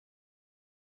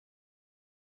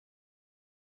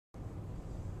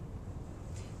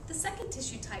second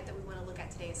tissue type that we want to look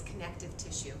at today is connective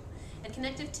tissue. And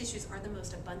connective tissues are the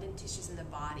most abundant tissues in the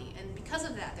body, and because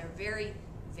of that, they're very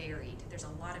varied. There's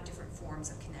a lot of different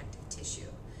forms of connective tissue.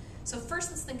 So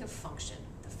first, let's think of function.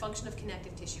 The function of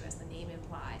connective tissue, as the name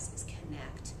implies, is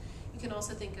connect. You can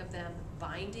also think of them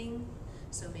binding,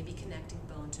 so maybe connecting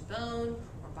bone to bone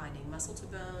or binding muscle to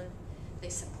bone. They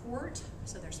support,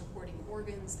 so they're supporting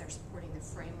organs, they're supporting the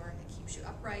framework that keeps you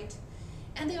upright.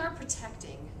 And they are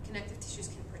protecting. Connective tissues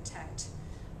can protect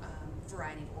a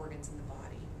variety of organs in the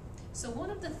body. So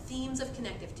one of the themes of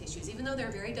connective tissues, even though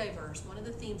they're very diverse, one of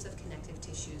the themes of connective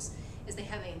tissues is they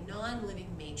have a non-living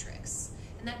matrix.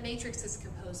 And that matrix is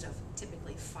composed of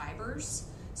typically fibers,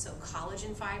 so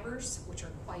collagen fibers, which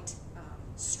are quite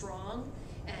strong,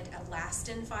 and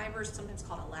elastin fibers, sometimes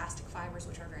called elastic fibers,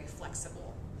 which are very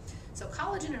flexible. So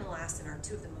collagen and elastin are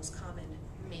two of the most common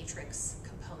matrix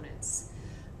components.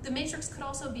 The matrix could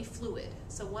also be fluid.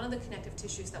 So one of the connective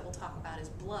tissues that we'll talk about is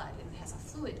blood, and it has a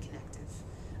fluid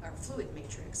fluid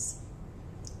matrix.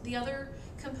 The other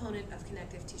component of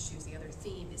connective tissues, the other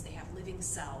theme, is they have living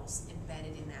cells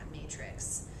embedded in that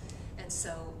matrix. And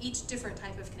so each different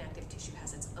type of connective tissue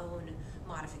has its own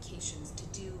modifications to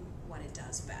do what it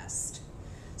does best.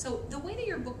 So the way that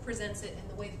your book presents it and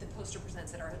the way that the poster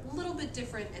presents it are a little bit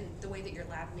different, and the way that your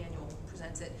lab manual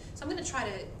presents it. So I'm going to try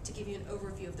to give you an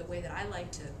overview of the way that I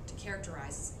like to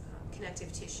characterize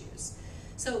connective tissues.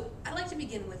 So I'd like to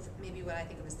begin with maybe what I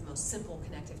think of as the most simple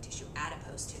connective tissue,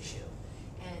 adipose tissue.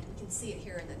 And we can see it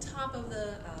here in the top of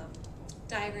the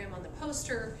diagram on the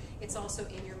poster. It's also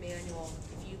in your manual.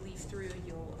 If you leaf through,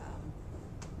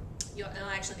 and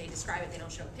actually they describe it, they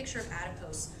don't show a picture of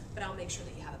adipose, but I'll make sure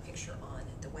that you have a picture on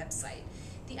the website.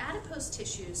 The adipose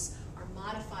tissues are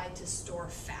modified to store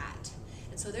fat.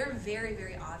 And so they're very,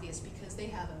 very obvious because they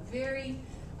have a very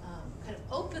kind of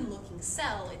open-looking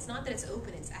cell. It's not that it's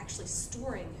open, it's actually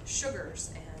storing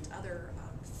sugars and other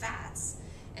fats.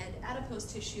 And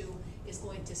adipose tissue is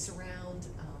going to surround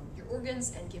your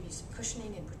organs and give you some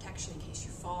cushioning and protection in case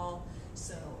you fall.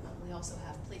 So we also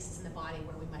have places in the body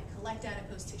where we might collect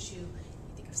adipose tissue. You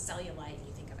think of cellulite,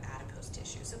 you think of adipose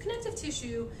tissue. So connective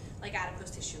tissue, like adipose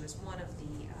tissue, is one of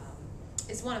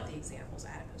the examples.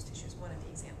 Adipose tissue is one of the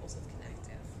examples of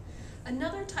connective.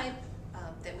 Another type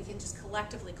that we can just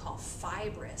collectively call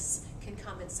fibrous can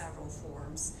come in several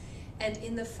forms. And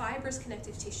in the fibrous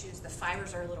connective tissues, the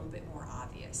fibers are a little bit more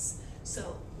obvious.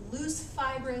 So loose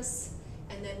fibrous,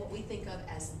 and then what we think of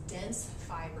as dense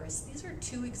fibrous. These are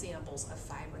two examples of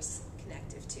fibrous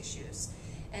connective tissues.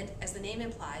 And as the name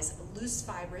implies, loose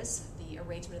fibrous, the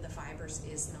arrangement of the fibers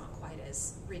is not quite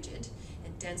as rigid,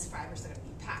 and dense fibers are going to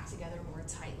be packed together more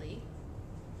tightly.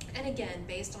 And again,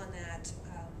 based on that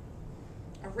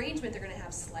arrangement, they're going to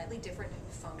have slightly different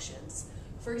functions.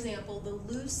 For example,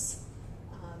 the loose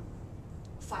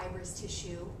fibrous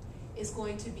tissue is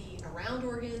going to be around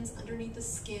organs, underneath the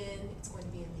skin. It's going to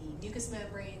be in the mucous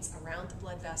membranes, around the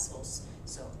blood vessels.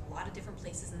 So a lot of different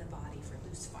places in the body for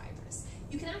loose fibrous.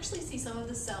 You can actually see some of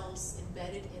the cells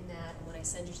embedded in that, and when I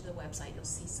send you to the website, you'll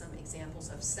see some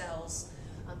examples of cells.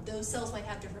 Those cells might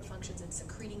have different functions in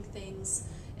secreting things,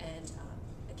 and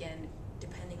again,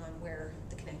 depending on where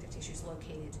the connective tissue is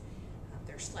located,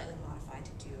 they're slightly modified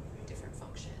to do a different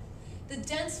function. The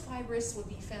dense fibrous would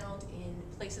be found in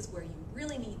places where you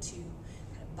really need to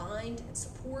kind of bind and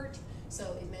support.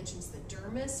 So it mentions the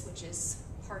dermis, which is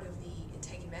part of the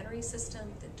integumentary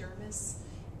system. The dermis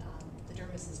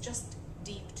is just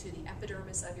deep to the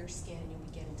epidermis of your skin, and you'll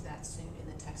be getting to that soon in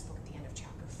the textbook at the end of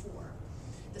chapter 4.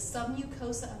 The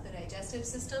submucosa of the digestive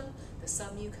system. The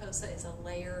submucosa is a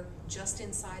layer just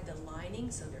inside the lining,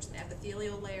 so there's an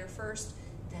epithelial layer first,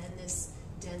 then this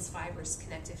dense fibrous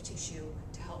connective tissue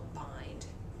to help bind.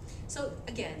 So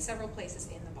again, several places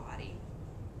in the body.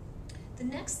 The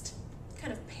next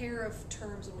kind of pair of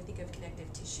terms when we think of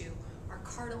connective tissue are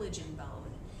cartilage and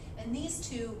bone. And these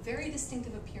two very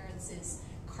distinctive appearances.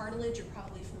 Cartilage, you're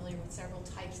probably familiar with several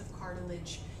types of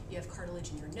cartilage. You have cartilage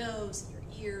in your nose, in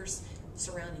your ears,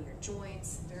 surrounding your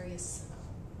joints, various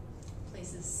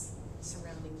places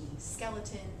surrounding the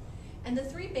skeleton. And the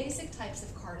three basic types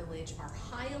of cartilage are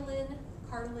hyaline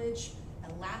cartilage,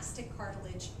 elastic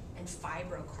cartilage, and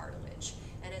fibrocartilage.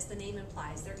 And as the name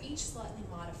implies, they're each slightly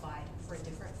modified for a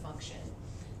different function.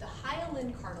 The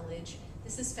hyaline cartilage,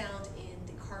 this is found in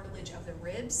the cartilage of the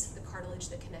ribs, the cartilage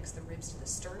that connects the ribs to the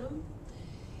sternum.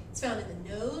 It's found in the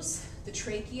nose, the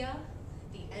trachea,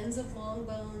 the ends of long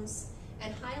bones,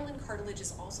 and hyaline cartilage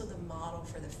is also the model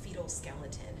for the fetal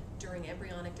skeleton. During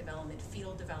embryonic development,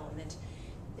 fetal development,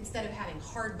 instead of having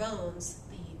hard bones,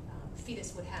 the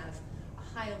fetus would have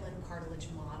a hyaline cartilage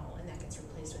model, and that gets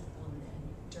replaced with bone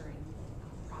then during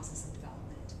the process of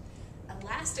development.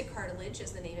 Elastic cartilage,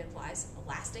 as the name implies,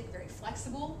 elastic, very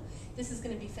flexible. This is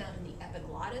going to be found in the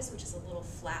epiglottis, which is a little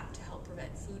flap to help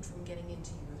prevent food from getting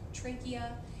into your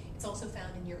trachea. It's also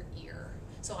found in your ear.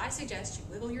 So I suggest you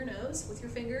wiggle your nose with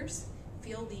your fingers,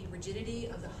 feel the rigidity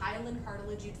of the hyaline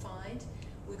cartilage you'd find,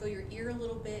 wiggle your ear a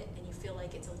little bit, and you feel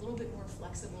like it's a little bit more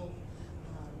flexible.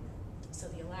 So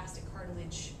the elastic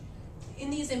cartilage, in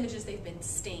these images they've been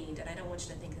stained, and I don't want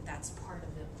you to think that that's part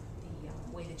of the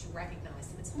way that you recognize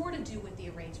them. It's more to do with the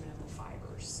arrangement of the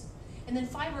fibers. And then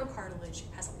fibrocartilage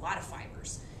has a lot of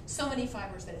fibers, so many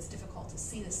fibers that it's difficult to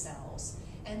see the cells.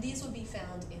 And these would be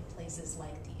found in places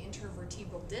like the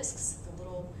intervertebral discs, the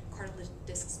little cartilage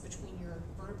discs between your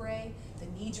vertebrae, the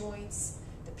knee joints,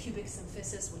 the pubic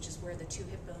symphysis, which is where the two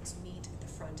hip bones meet at the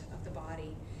front of the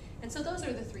body. And so those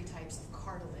are the three types of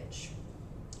cartilage.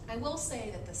 I will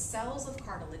say that the cells of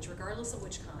cartilage, regardless of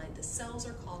which kind, the cells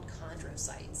are called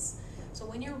chondrocytes. So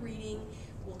when you're reading,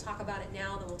 we'll talk about it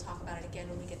now, then we'll talk about it again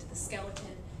when we get to the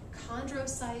skeleton.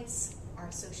 Chondrocytes are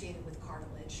associated with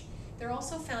cartilage. They're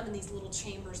also found in these little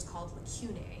chambers called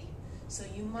lacunae. So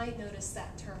you might notice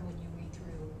that term when you read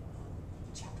through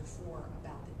chapter 4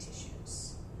 about the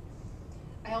tissues.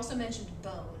 I also mentioned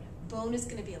bone. Bone is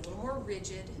going to be a little more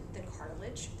rigid than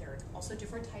cartilage. There are also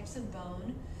different types of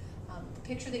bone. The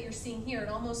picture that you're seeing here, it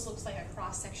almost looks like a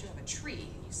cross-section of a tree.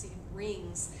 You see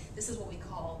rings. This is what we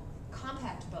call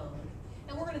compact bone.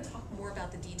 And we're going to talk more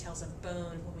about the details of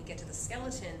bone when we get to the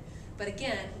skeleton. But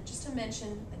again, just to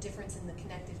mention a difference in the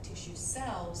connective tissue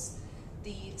cells,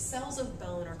 the cells of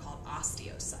bone are called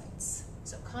osteocytes.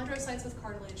 So chondrocytes with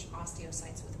cartilage,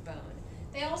 osteocytes with bone.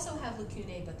 They also have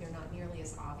lacunae, but they're not nearly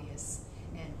as obvious.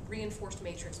 And reinforced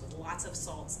matrix with lots of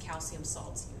salts, calcium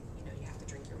salts. You have to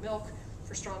drink your milk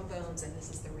for strong bones, and this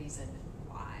is the reason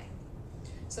why.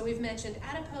 So we've mentioned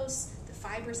adipose, the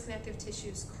fibrous connective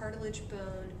tissues, cartilage,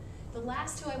 bone. The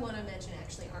last two I want to mention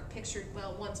actually aren't pictured,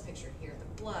 well, one's pictured here.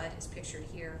 The blood is pictured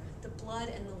here. The blood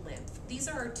and the lymph. These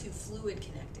are our two fluid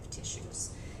connective tissues.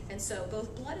 And so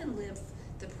both blood and lymph,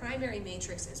 the primary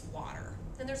matrix is water.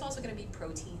 And there's also going to be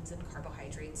proteins and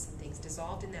carbohydrates and things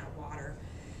dissolved in that water.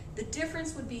 The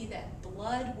difference would be that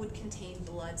blood would contain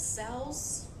blood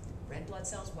cells, red blood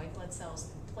cells, white blood cells,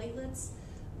 and platelets.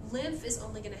 Lymph is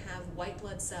only going to have white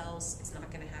blood cells. It's not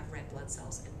going to have red blood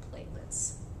cells and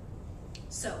platelets.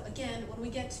 So again, when we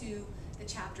get to the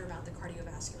chapter about the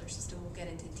cardiovascular system, we'll get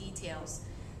into details.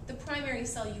 The primary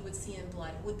cell you would see in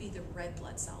blood would be the red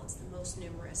blood cell. It's the most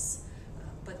numerous.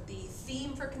 But the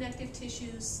theme for connective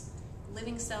tissues,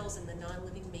 living cells and the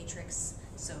non-living matrix.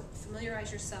 So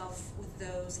familiarize yourself with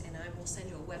those, and I will send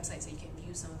you a website so you can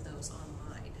view some of those online.